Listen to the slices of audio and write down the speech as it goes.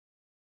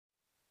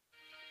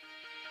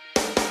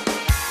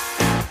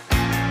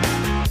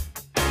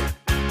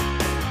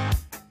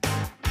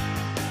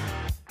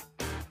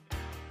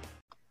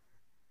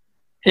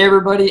Hey,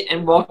 everybody,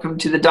 and welcome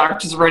to the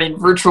Doctors of Running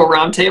Virtual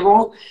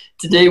Roundtable.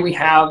 Today we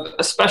have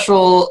a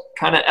special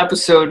kind of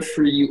episode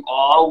for you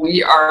all.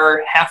 We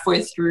are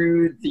halfway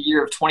through the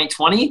year of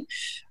 2020,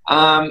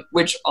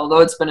 which, although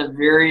it's been a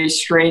very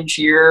strange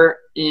year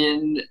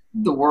in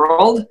the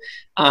world,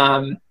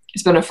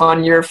 it's been a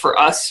fun year for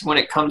us when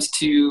it comes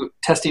to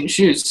testing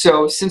shoes.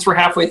 So since we're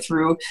halfway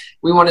through,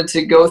 we wanted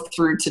to go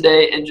through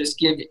today and just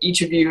give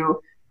each of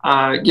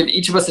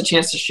us a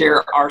chance to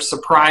share our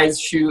surprise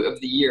shoe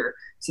of the year.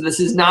 So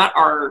this is not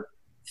our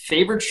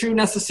favorite shoe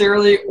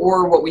necessarily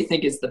or what we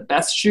think is the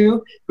best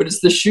shoe, but it's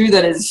the shoe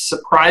that has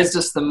surprised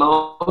us the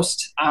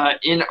most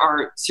in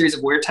our series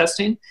of wear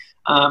testing.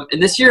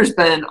 And this year has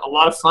been a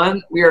lot of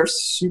fun. We are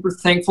super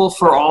thankful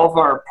for all of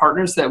our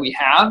partners that we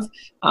have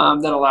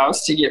that allow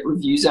us to get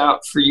reviews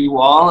out for you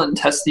all and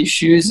test these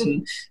shoes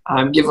and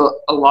give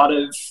a lot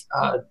of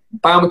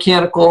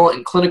biomechanical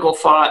and clinical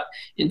thought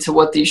into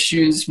what these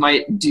shoes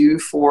might do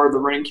for the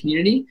running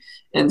community.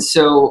 And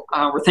so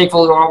we're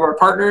thankful to all of our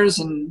partners,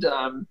 and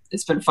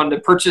it's been fun to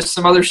purchase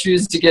some other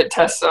shoes to get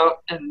tests out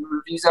and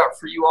reviews out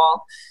for you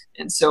all.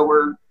 And so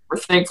we're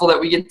thankful that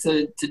we get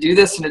to do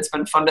this, and it's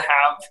been fun to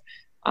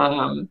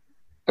have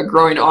a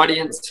growing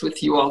audience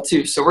with you all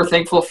too. So we're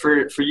thankful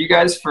for you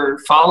guys for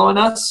following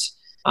us.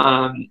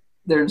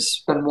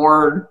 There's been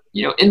more,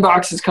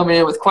 inboxes coming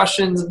in with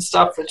questions and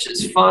stuff, which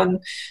is fun.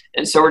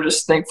 And so we're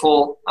just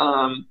thankful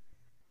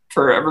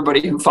for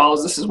everybody who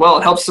follows us as well.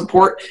 It helps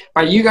support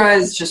by you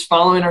guys just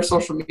following our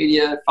social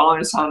media,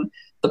 following us on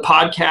the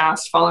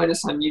podcast, following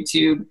us on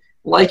YouTube,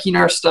 liking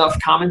our stuff,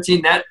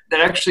 commenting. That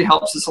actually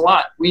helps us a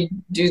lot. We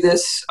do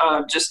this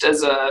just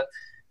as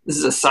this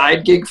is a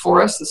side gig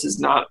for us. This is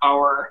not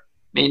our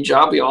main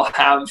job. We all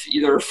have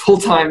either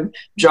full-time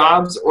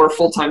jobs or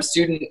full-time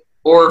student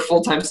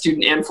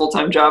and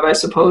full-time job, I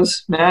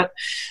suppose, Matt.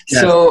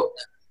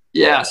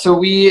 Yes. So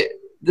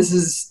this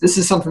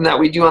is something that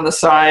we do on the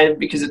side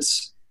because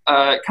it's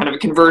kind of a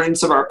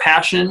convergence of our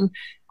passion,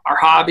 our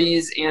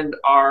hobbies, and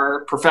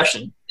our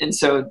profession. And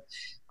so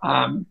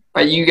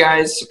by you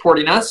guys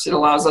supporting us, it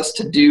allows us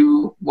to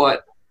do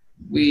what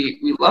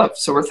we love.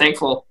 So we're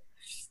thankful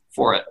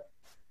for it.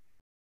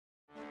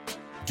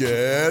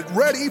 Get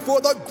ready for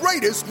the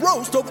greatest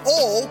roast of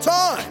all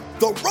time,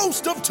 the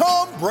Roast of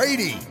Tom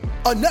Brady,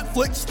 a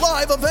Netflix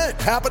live event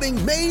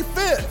happening May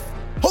 5th.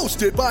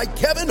 Hosted by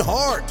Kevin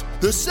Hart,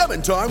 the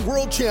 7-time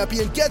world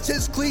champion gets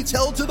his cleats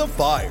held to the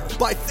fire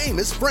by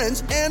famous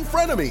friends and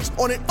frenemies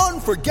on an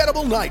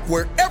unforgettable night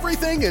where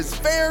everything is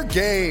fair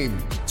game.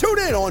 Tune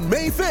in on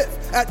May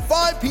 5th at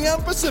 5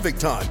 p.m. Pacific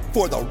time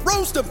for the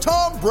Roast of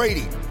Tom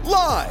Brady,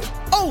 live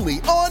only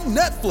on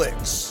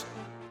Netflix.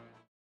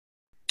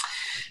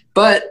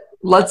 But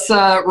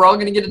we're all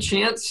going to get a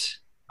chance.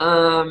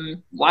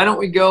 Why don't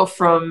we go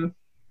from,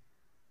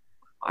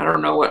 I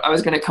don't know what, I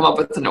was going to come up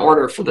with an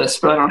order for this,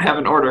 but I don't have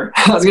an order.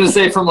 I was going to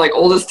say from like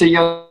oldest to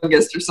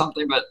youngest or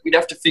something, but we'd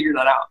have to figure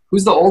that out.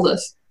 Who's the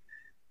oldest?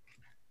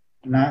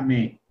 Not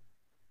me.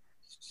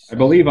 I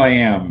believe I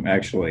am,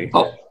 actually.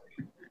 Oh,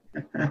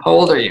 how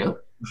old are you?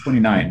 I'm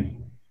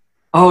 29.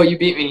 Oh, you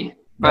beat me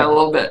by a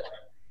little bit.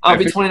 I'll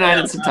be 29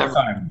 in September.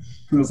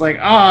 I was like,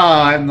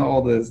 I'm the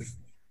oldest.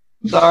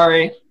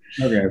 Sorry.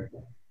 Okay.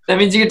 That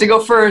means you get to go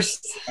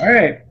first. All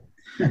right.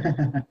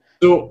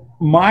 So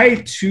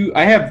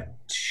I have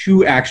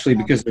two actually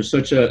because they're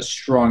such a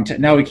strong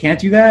now we can't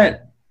do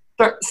that.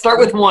 Start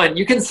with one.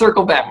 You can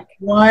circle back.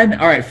 One.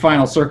 All right, fine.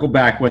 I'll circle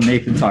back when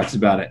Nathan talks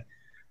about it.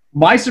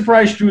 My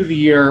surprise shoe of the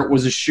year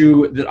was a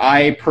shoe that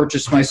I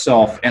purchased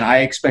myself and I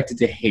expected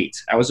to hate.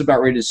 I was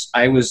about ready to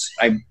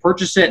I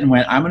purchased it and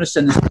went, I'm going to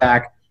send this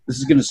back. This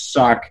is going to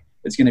suck.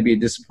 It's going to be a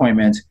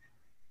disappointment.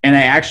 And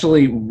I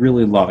actually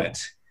really love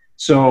it.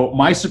 So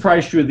my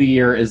surprise shoe of the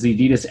year is the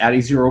Adidas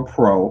Adizero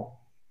Pro.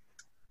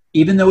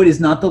 Even though it is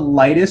not the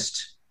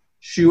lightest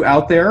shoe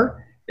out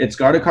there, it's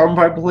got a carbon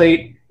fiber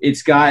plate.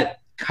 It's got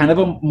kind of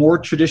a more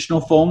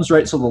traditional foams,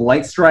 right? So the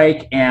Light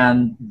Strike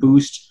and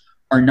Boost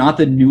are not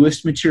the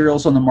newest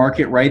materials on the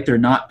market, right? They're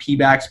not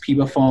Pebax,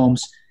 Peba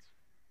foams.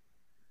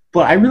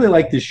 But I really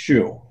like this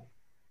shoe.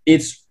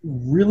 It's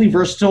really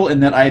versatile in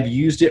that I've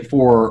used it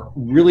for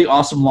really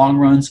awesome long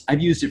runs.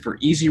 I've used it for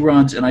easy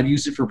runs, and I've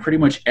used it for pretty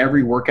mumuch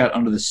every workout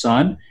under the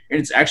sun. And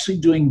it's actually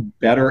doing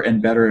better and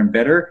better and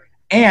better.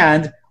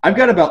 And I've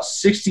got about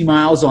 60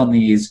 miles on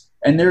these,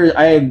 and there's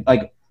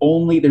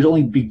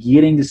only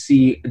beginning to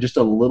see just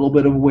a little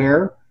bit of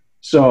wear.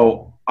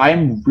 So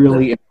I'm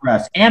really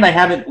impressed. And I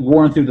haven't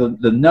worn through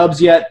the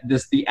nubs yet.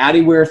 The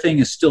AdiWear thing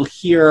is still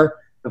here.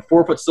 The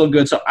forefoot's still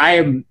good. So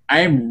I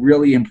am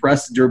really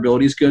impressed. The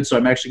durability is good. So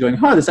I'm actually going,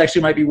 this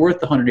actually might be worth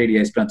the $180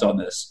 I spent on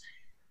this.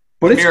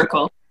 But it's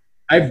miracle.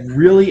 I've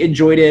really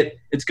enjoyed it.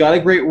 It's got a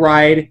great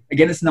ride.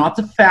 Again, it's not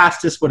the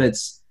fastest, but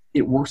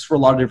it works for a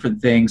lot of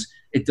different things.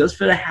 It does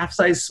fit a half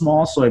size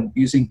small, so I'm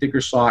using thicker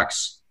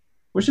socks,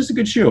 which is a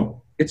good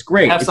shoe. It's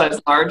great. Half size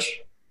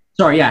large?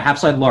 Sorry, yeah, half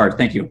size large.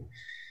 Thank you.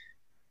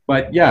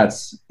 But yeah,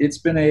 it's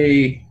been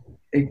a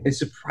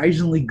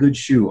surprisingly good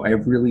shoe. I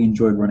have really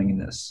enjoyed running in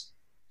this.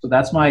 So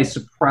that's my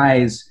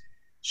surprise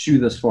shoe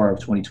thus far of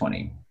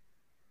 2020.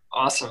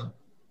 Awesome.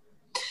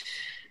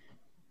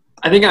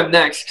 I think I'm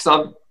next because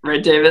I'm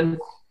right, David.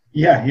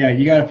 Yeah.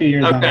 You got a few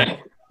years on Okay. it.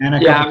 And a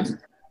Yeah, couple.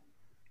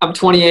 I'm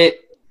 28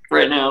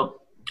 right now.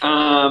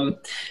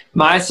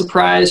 My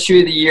surprise shoe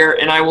of the year,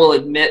 and I will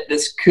admit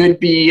this could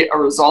be a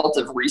result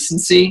of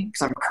recency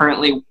because I'm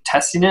currently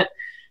testing it.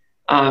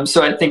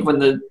 So I think when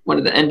the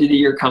end of the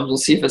year comes, we'll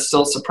see if it's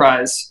still a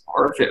surprise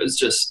or if it was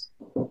just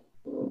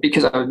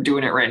because I'm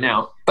doing it right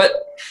now. But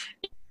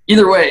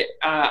either way,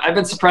 I've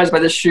been surprised by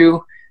this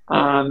shoe,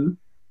 and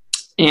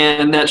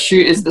that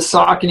shoe is the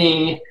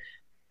Saucony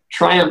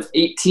Triumph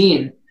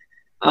 18.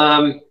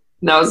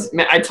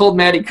 I told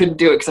Matt he couldn't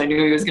do it because I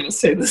knew he was going to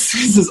say this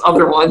is his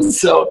other one.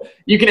 So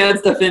you can add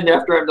stuff in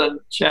after I'm done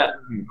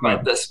chatting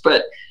about this.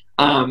 But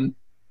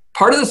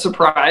part of the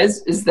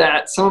surprise is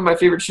that some of my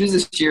favorite shoes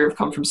this year have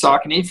come from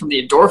Saucony, from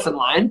the Endorphin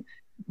line.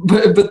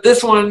 But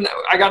this one,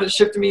 I got it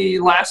shipped to me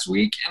last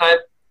week, and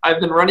I've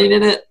been running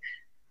in it.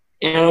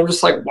 And I'm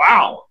just like,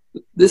 wow,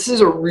 this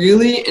is a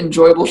really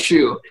enjoyable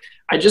shoe.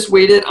 I just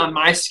weighed it on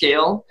my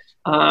scale.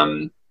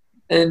 And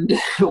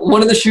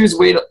one of the shoes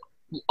weighed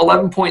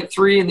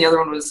 11.3 and the other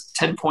one was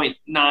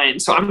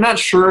 10.9. So I'm not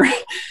sure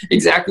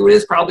exactly what it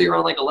is, probably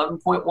around like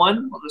 11.1.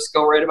 We'll just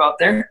go right about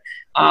there.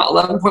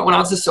 11.1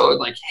 ounces, so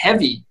like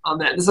heavy on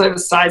that. This is like a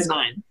size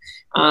 9.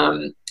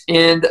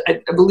 And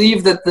I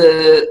believe that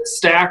the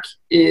stack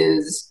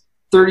is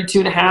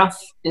 32.5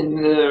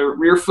 in the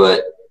rear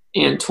foot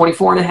and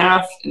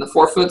 24.5 in the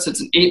forefoot. So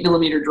it's an 8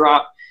 millimeter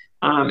drop.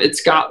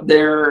 It's got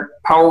their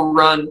Power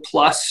Run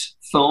Plus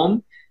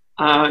foam.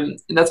 And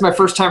that's my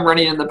first time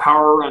running in the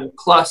Power Run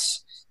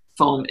Plus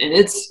foam. And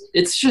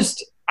it's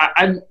just,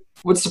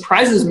 what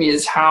surprises me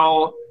is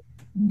how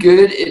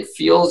good it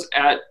feels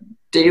at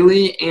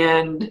daily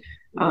and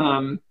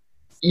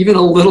even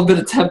a little bit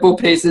of tempo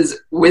paces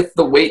with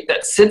the weight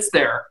that sits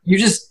there.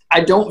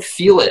 I don't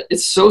feel it.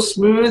 It's so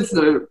smooth.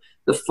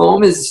 The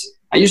foam is,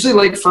 I usually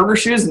like firmer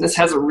shoes, and this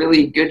has a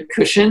really good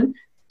cushion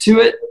to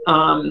it.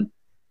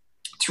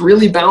 It's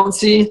really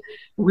bouncy.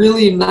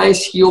 Really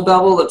nice heel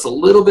bevel that's a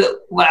little bit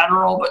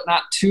lateral but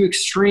not too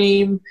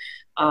extreme.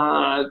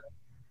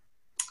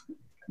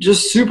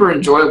 Just super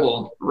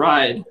enjoyable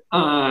ride.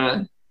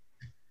 Not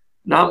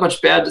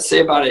much bad to say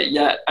about it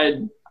yet.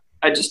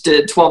 I just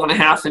did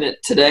 12.5 in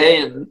it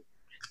today and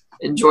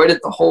enjoyed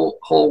it the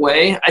whole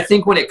way. I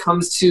think when it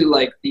comes to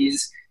like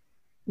these,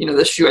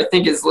 this shoe I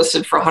think is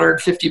listed for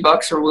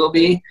 $150 or will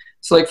be.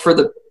 So like for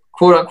the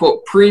quote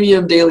unquote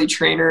premium daily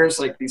trainers,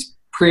 like these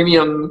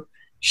premium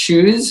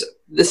shoes,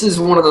 this is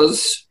one of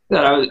those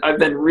that I've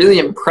been really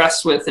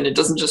impressed with, and it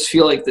doesn't just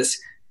feel like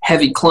this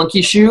heavy,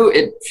 clunky shoe.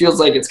 It feels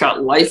like it's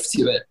got life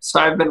to it. So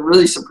I've been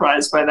really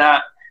surprised by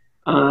that.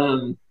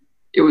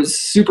 It was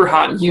super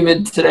hot and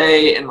humid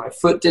today, and my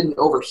foot didn't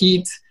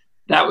overheat.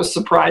 That was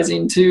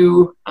surprising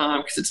too,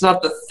 because it's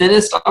not the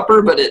thinnest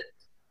upper, but it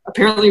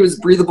apparently was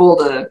breathable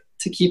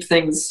to keep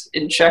things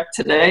in check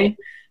today.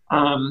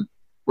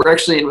 We're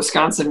actually in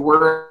Wisconsin.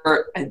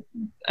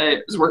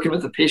 I was working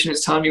with a patient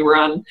who's telling me we're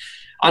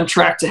on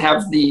track to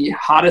have the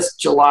hottest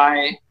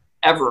July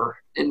ever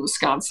in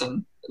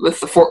Wisconsin with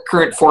the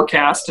current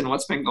forecast and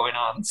what's been going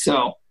on.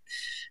 So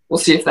we'll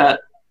see if that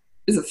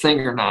is a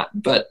thing or not.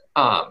 But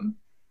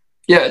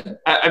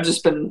I've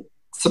just been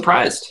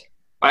surprised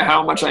by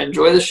how much I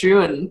enjoy the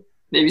shoe and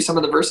maybe some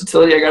of the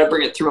versatility. I got to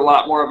bring it through a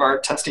lot more of our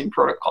testing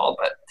protocol,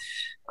 but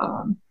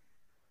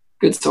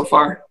good so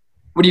far.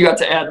 What do you got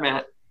to add,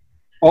 Matt?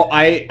 Well,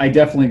 I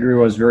definitely agree. I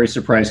was very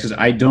surprised because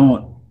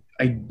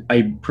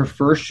I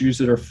prefer shoes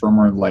that are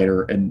firmer and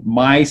lighter, and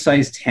my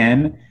size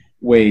 10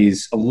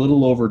 weighs a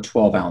little over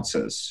 12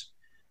 ounces.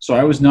 So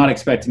I was not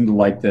expecting to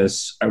like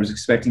this. I was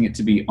expecting it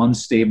to be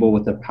unstable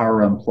with the Power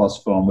Run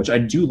Plus foam, which I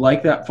do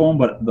like that foam,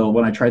 but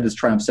when I tried this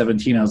Triumph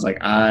 17, I was like,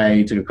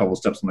 I took a couple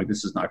steps. I'm like,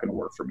 this is not going to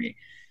work for me.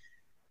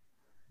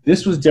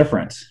 This was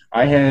different.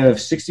 I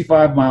have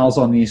 65 miles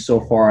on these so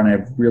far, and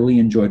I've really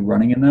enjoyed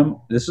running in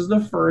them. This is the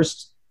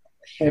first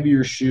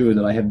heavier shoe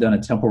that I have done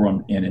a tempo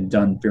run in and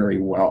done very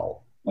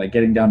well. Like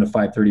getting down to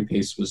 5:30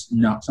 pace was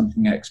not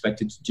something I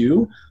expected to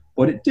do,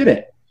 but it did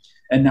it.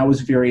 And that was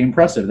very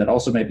impressive. That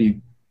also might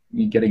be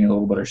me getting a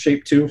little bit of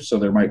shape too, so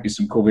there might be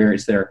some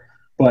covariates there.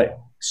 But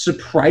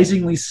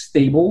surprisingly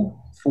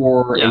stable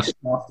for a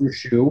softer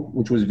shoe,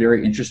 which was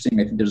very interesting.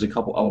 I think there's a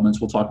couple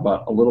elements we'll talk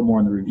about a little more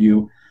in the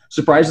review.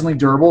 Surprisingly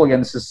durable. Again,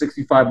 this is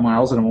 65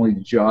 miles, and I'm only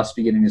just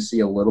beginning to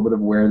see a little bit of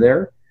wear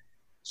there.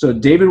 So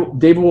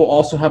David will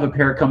also have a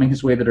pair coming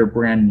his way that are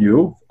brand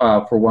new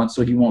for once,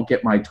 so he won't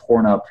get my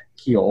torn up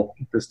heel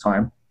this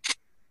time.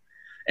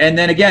 And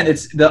then again,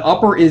 the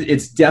upper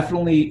it's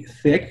definitely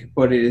thick,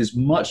 but it's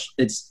much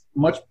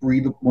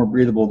more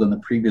breathable than the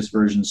previous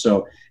version.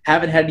 So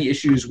haven't had any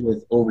issues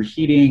with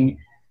overheating,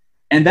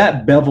 and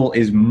that bevel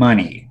is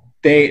money.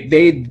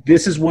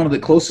 This is one of the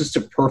closest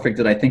to perfect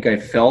that I think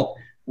I've felt,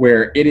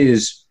 where it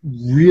is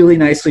really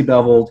nicely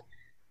beveled.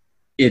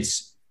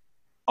 It's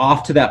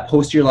off to that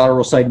posterior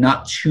lateral side,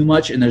 not too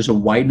much, and there's a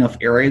wide enough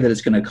area that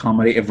it's going to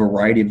accommodate a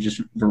variety of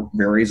just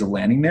areas of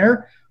landing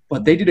there.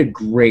 But they did a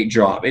great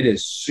job. It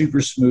is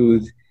super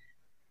smooth.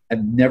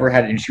 I've never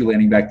had an issue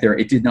landing back there.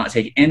 It did not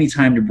take any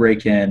time to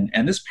break in,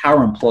 and this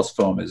Power and Plus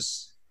foam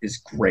is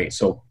great.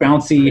 So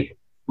bouncy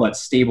but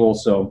stable.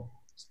 So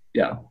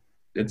yeah,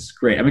 it's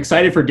great. I'm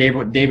excited for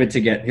David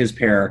to get his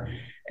pair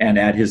and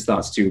add his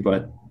thoughts too.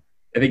 But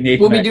I think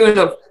Nathan we'll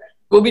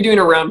be doing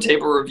a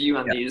roundtable review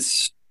on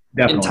these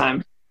in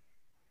time.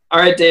 All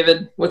right,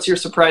 David, what's your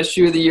surprise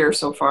shoe of the year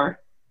so far?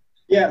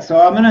 Yeah, so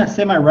I'm going to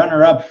say my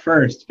runner-up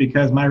first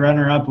because my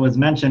runner-up was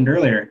mentioned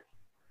earlier.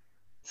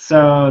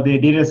 So the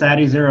Adidas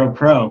Adizero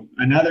Pro,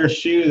 another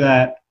shoe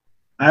that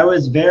I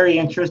was very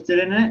interested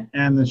in it,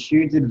 and the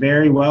shoe did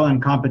very well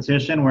in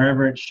competition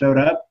wherever it showed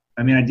up.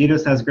 I mean,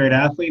 Adidas has great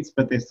athletes,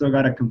 but they still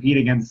got to compete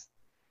against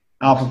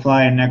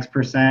Alphafly and Next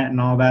Percent and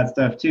all that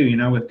stuff too, you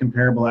know, with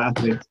comparable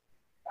athletes.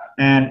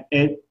 And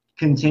it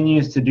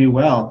continues to do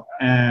well.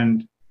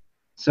 And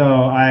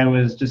so I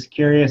was just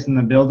curious in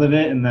the build of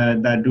it and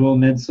that dual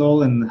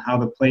midsole and how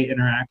the plate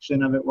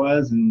interaction of it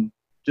was and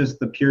just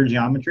the pure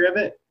geometry of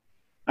it.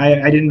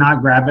 I did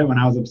not grab it when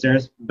I was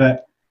upstairs,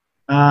 but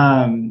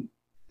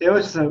it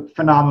was a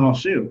phenomenal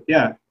shoe.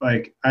 Yeah,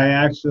 like I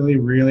actually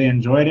really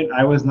enjoyed it.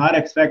 I was not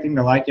expecting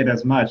to like it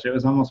as much. It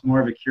was almost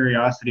more of a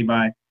curiosity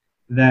buy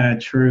than a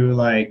true,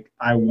 like,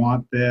 I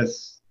want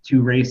this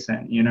to race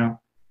in, you know.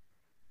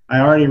 I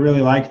already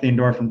really liked the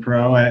Endorphin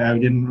Pro. I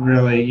didn't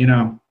really, you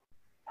know,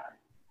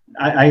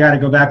 I got to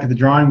go back to the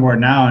drawing board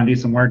now and do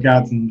some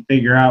workouts and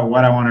figure out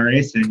what I want to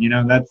race in. You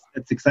know,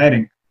 it's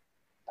exciting.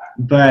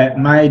 But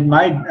my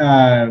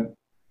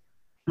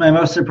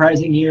most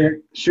surprising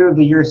shoe of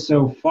the year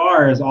so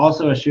far is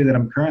also a shoe that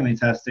I'm currently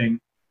testing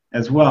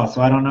as well.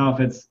 So I don't know if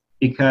it's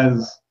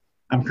because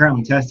I'm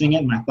currently testing it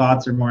and my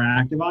thoughts are more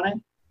active on it.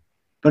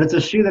 But it's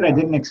a shoe that I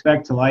didn't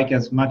expect to like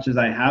as much as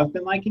I have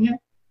been liking it.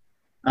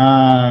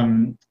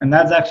 And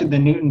that's actually the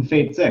Newton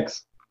Fate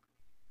 6.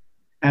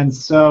 And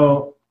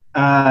so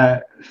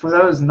for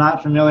those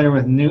not familiar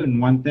with Newton,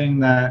 one thing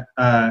that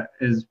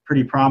is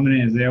pretty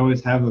prominent is they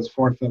always have those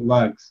 4-foot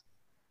lugs.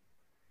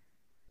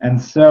 And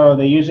so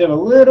they usually have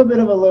a little bit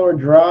of a lower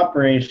drop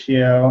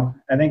ratio.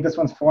 I think this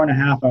one's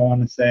 4.5, I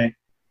want to say.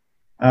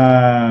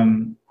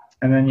 And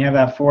then you have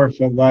that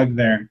 4-foot lug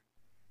there.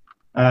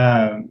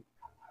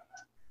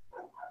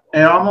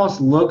 It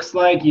almost looks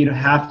like you'd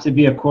have to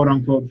be a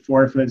quote-unquote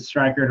 4-foot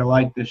striker to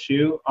like the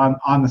shoe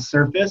on the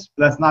surface,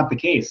 but that's not the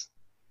case.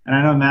 And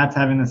I know Matt's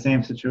having the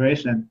same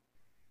situation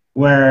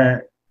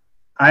where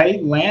I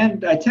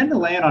tend to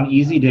land on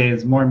easy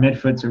days more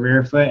midfoot to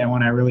rear foot and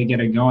when I really get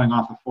it going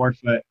off a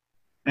 4-foot.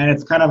 And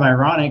it's kind of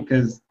ironic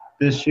because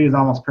this shoe is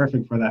almost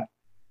perfect for that.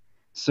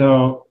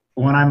 So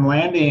when I'm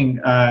landing,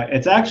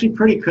 it's actually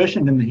pretty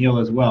cushioned in the heel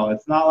as well.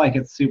 It's not like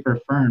it's super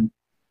firm.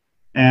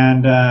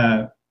 And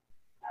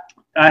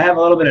I have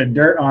a little bit of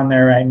dirt on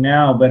there right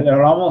now, but it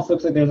almost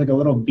looks like there's like a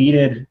little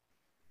beaded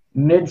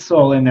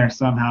midsole in there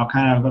somehow,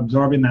 kind of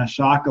absorbing that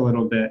shock a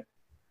little bit.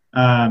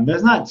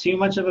 There's not too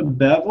much of a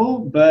bevel,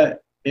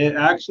 but it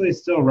actually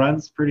still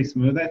runs pretty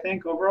smooth, I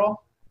think,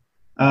 overall.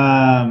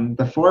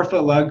 The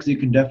 4-foot lugs you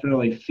can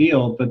definitely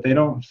feel, but they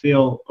don't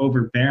feel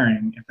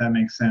overbearing, if that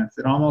makes sense.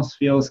 It almost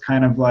feels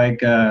kind of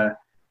like a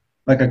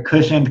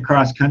cushioned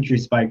cross-country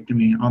spike to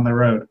me on the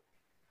road.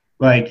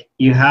 Like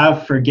you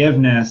have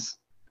forgiveness,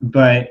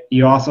 but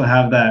you also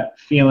have that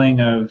feeling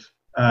of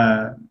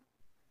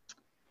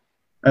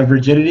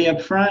rigidity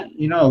up front,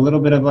 you know, a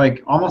little bit of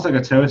like almost like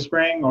a toe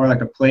spring or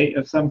like a plate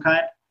of some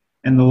kind.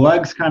 And the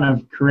lugs kind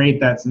of create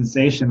that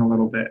sensation a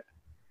little bit.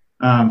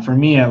 For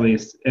me, at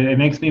least, it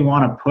makes me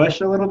want to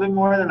push a little bit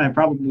more than I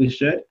probably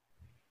should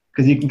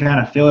because you can kind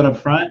of feel it up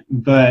front,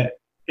 but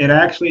it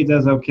actually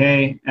does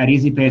okay at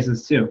easy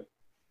paces too.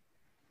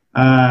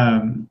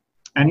 And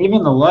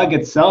even the lug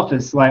itself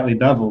is slightly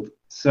beveled.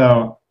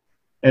 So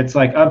it's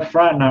like up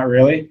front, not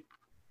really.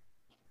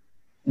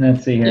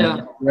 Let's see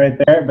here, right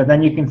there. But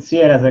then you can see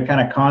it as it kind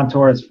of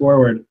contours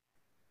forward.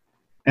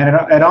 And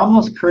it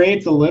almost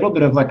creates a little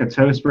bit of like a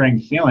toe spring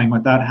feeling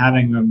without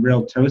having a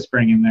real toe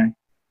spring in there.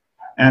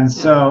 And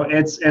so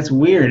it's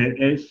weird.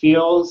 It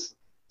feels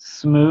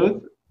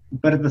smooth,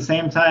 but at the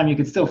same time, you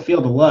can still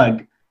feel the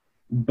lug.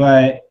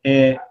 But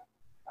it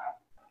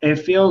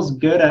feels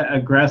good at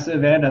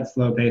aggressive and at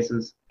slow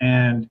paces.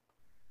 And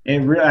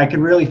I could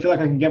really feel like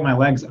I can get my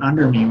legs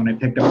under me when I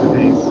picked up the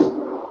pace.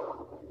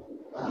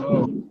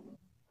 Oh.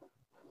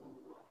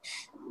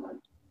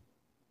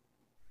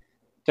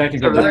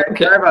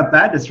 Sorry about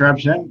that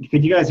disruption.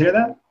 Could you guys hear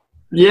that?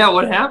 Yeah,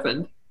 what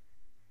happened?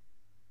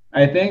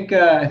 I think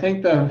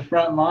the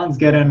front lawn's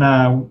getting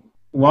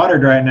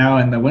watered right now,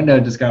 and the window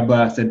just got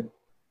blasted.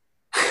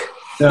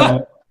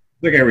 So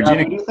okay,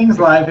 Regina, do things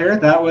live here.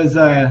 That was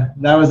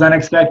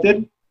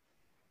unexpected.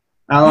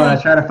 I'll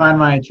try to find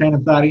my train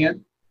of thought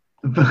again.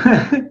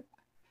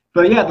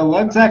 But yeah, the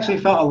lugs actually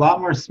felt a lot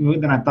more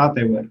smooth than I thought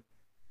they would.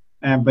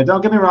 But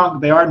don't get me wrong,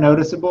 they are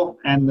noticeable,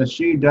 and the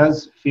shoe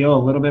does feel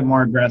a little bit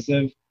more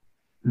aggressive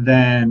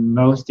than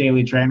most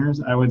daily trainers,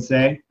 I would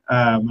say.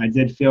 I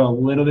did feel a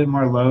little bit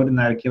more load in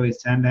that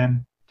Achilles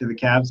tendon to the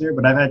calves here,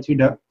 but I've had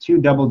two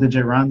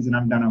double-digit runs, and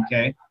I've done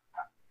okay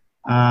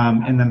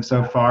in them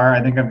so far.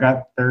 I think I've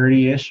got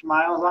 30-ish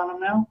miles on them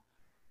now.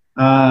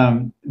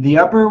 The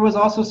upper was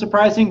also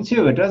surprising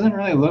too. It doesn't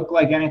really look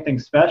like anything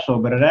special,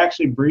 but it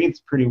actually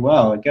breathes pretty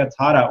well. It gets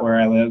hot out where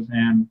I live,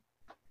 and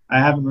I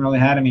haven't really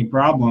had any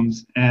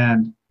problems.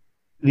 And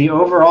the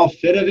overall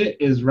fit of it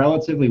is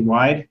relatively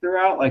wide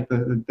throughout. Like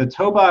the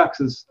toe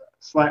box is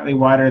slightly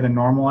wider than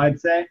normal, I'd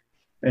say.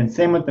 And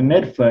same with the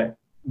midfoot.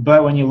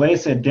 But when you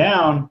lace it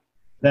down,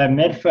 that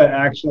midfoot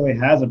actually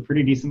has a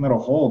pretty decent little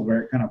hold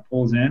where it kind of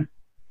pulls in.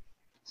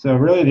 So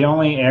really the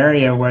only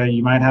area where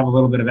you might have a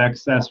little bit of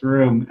excess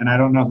room, and I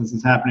don't know if this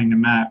is happening to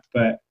Matt,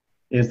 but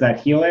is that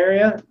heel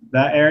area.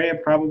 That area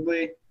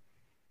probably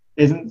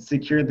isn't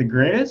secured the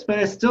greatest, but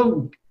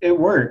it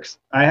works.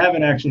 I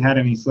haven't actually had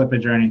any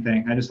slippage or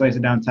anything. I just lace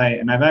it down tight,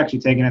 and I've actually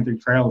taken it through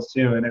trails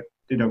too, and it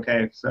did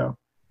okay. So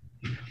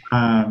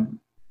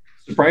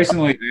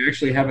surprisingly, I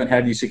actually haven't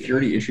had any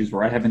security issues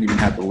where I haven't even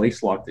had to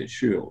lace lock this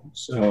shoe.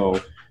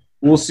 So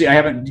we'll see. I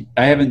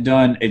haven't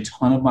done a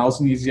ton of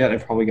miles in these yet.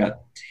 I've probably got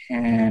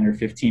 10 or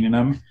 15 in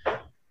them,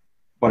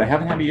 but I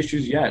haven't had any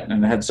issues yet.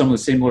 And I had some of the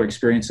similar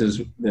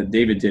experiences that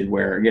David did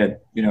where, again,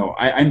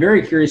 I'm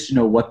very curious to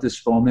know what this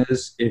foam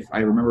is. If I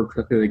remember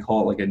correctly, they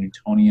call it like a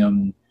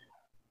Newtonium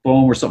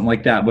foam or something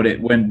like that.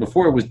 But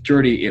before it was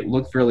dirty, it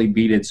looked fairly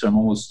beaded. So I'm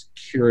almost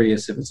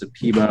curious if it's a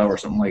PIBA or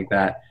something like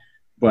that.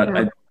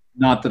 But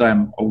not that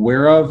I'm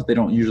aware of. They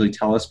don't usually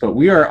tell us. But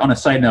we are, on a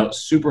side note,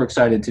 super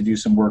excited to do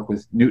some work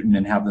with Newton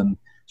and have them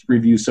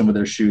review some of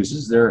their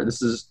shoes.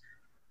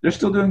 They're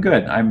still doing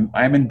good.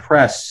 I'm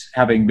impressed,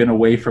 having been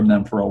away from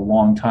them for a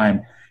long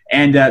time.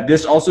 And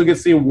this also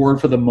gets the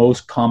award for the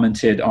most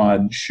commented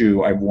on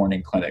shoe I've worn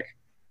in clinic.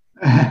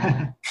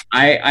 To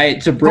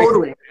break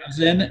Totally.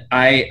 in,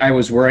 I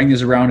was wearing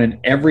these around, and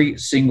every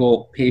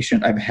single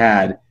patient I've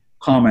had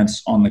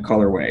comments on the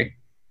colorway.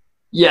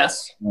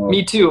 Yes,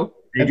 me too.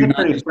 It's a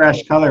pretty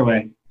fresh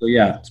colorway. So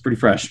yeah, it's pretty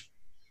fresh.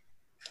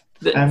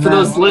 And what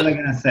was I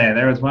going to say?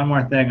 There was one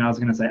more thing I was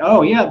going to say.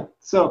 Oh, yeah.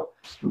 So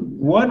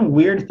one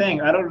weird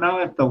thing, I don't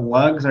know if the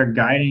lugs are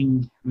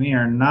guiding me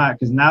or not,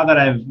 because now that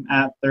I'm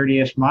at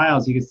 30-ish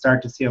miles, you can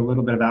start to see a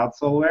little bit of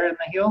outsole wear in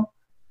the heel.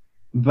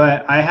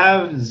 But I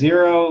have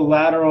zero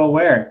lateral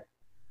wear.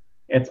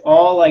 It's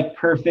all like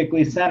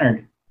perfectly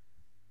centered.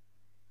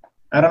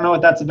 I don't know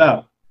what that's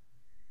about.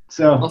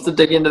 So We'll have to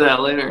dig into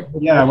that later.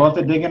 yeah, we'll have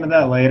to dig into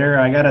that later.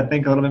 I got to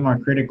think a little bit more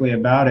critically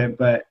about it,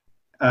 but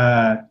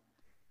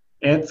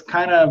it's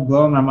kind of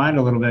blowing my mind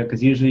a little bit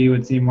because usually you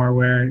would see more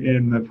wear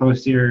in the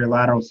posterior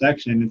lateral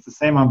section. It's the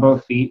same on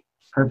both feet,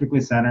 perfectly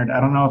centered. I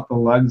don't know if the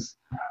lugs,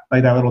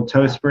 like that little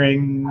toe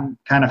spring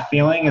kind of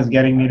feeling, is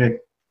getting me to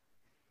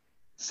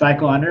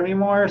cycle under me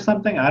more or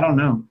something. I don't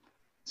know.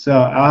 So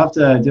I'll have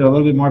to do a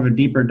little bit more of a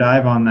deeper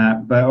dive on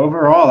that. But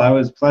overall, I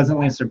was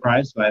pleasantly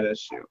surprised by this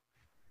shoe.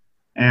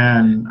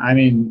 And I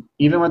mean,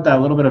 even with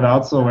that little bit of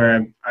outsole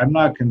wear, I'm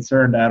not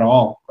concerned at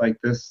all. Like,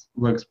 this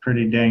looks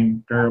pretty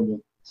dang durable.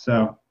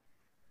 So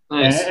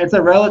Nice. it's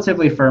a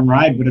relatively firm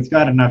ride, but it's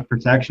got enough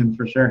protection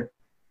for sure.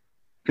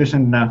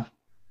 Cushioned enough.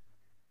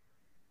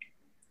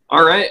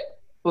 All right.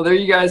 Well, there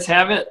you guys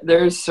have it.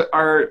 There's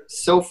our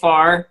so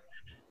far.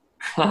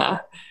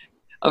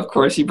 Of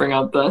course, you bring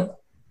out the.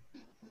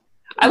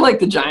 I like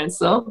the Giants,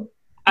 though.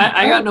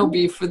 I got no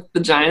beef with the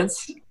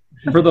Giants.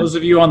 For those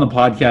of you on the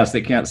podcast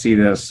that can't see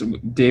this,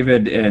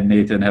 David and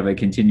Nathan have a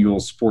continual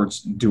sports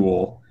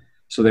duel.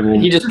 So they will.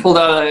 He just pulled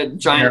out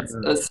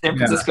a San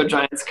Francisco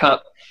Giants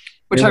cup,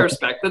 which I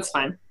respect. That's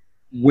fine.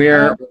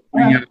 We're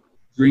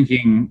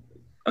drinking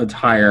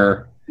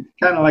attire.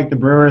 Kind of like the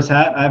Brewers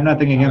hat. I have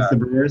nothing against the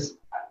Brewers.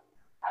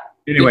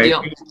 Anyway,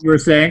 deal. you were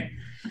saying?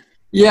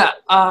 Yeah.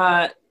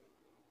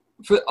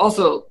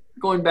 Also,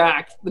 going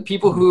back, the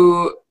people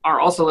who are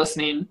also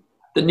listening,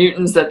 the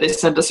Newtons that they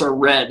sent us are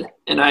red,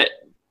 and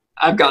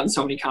I've gotten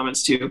so many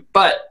comments too.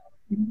 But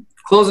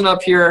closing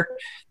up here,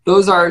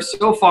 those are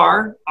so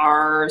far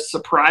our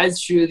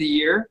surprise shoe of the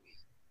year.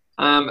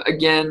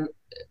 Again,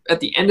 at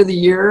the end of the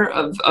year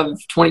of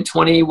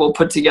 2020, we'll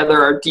put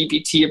together our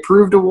DPT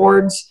approved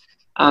awards.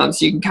 So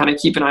you can kind of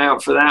keep an eye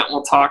out for that.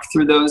 We'll talk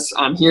through those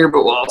on here,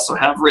 but we'll also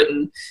have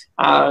written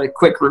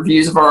quick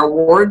reviews of our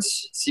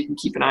awards, so you can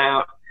keep an eye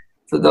out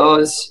for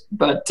those.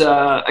 But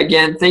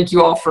again, thank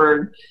you all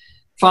for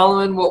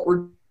following what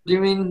we're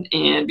doing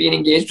and being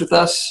engaged with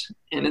us.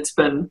 And it's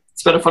been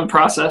a fun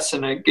process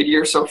and a good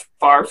year so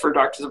far for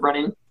Doctors of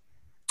Running.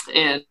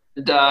 And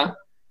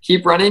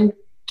keep running,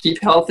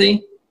 keep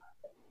healthy.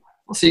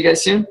 We'll see you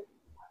guys soon.